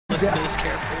this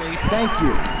carefully. Thank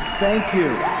you. Thank you.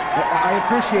 I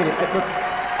appreciate it. Look,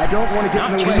 I don't want to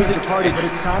get in the way of the party, but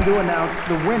it's time to announce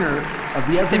the winner of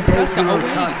the Everyday Heroes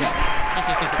contest.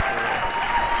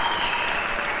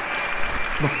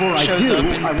 Before I do,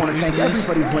 I want to thank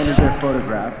everybody who entered their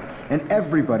photograph and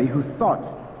everybody who thought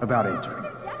about entering.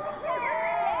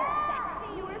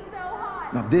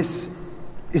 Now this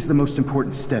is the most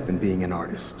important step in being an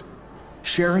artist.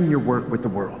 Sharing your work with the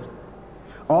world.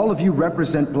 All of you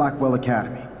represent Blackwell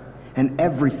Academy and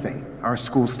everything our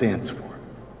school stands for.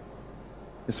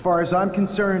 As far as I'm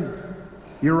concerned,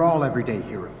 you're all everyday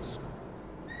heroes.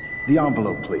 The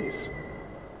envelope, please.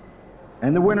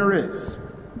 And the winner is...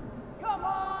 Come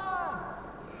on!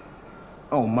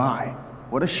 Oh my,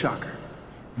 what a shocker.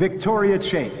 Victoria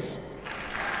Chase.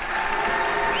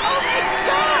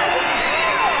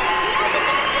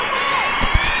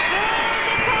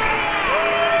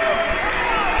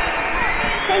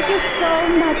 Thank you so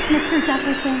much, Mr.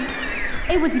 Jefferson.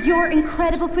 It was your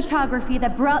incredible photography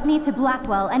that brought me to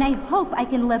Blackwell, and I hope I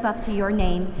can live up to your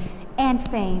name and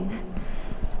fame.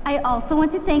 I also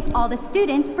want to thank all the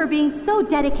students for being so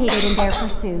dedicated in their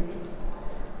pursuit.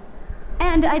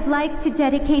 And I'd like to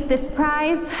dedicate this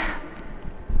prize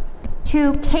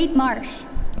to Kate Marsh.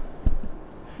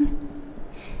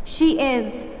 She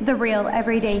is the real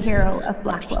everyday hero of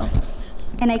Blackwell.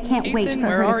 And I can't wait for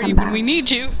her to come back. We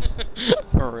need you.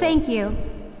 Thank you.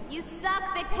 You suck,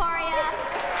 Victoria.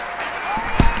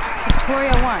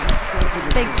 Victoria won.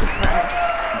 Big surprise.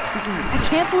 I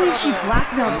can't believe she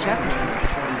blackmailed Jefferson.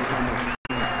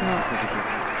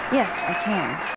 Yes, I can.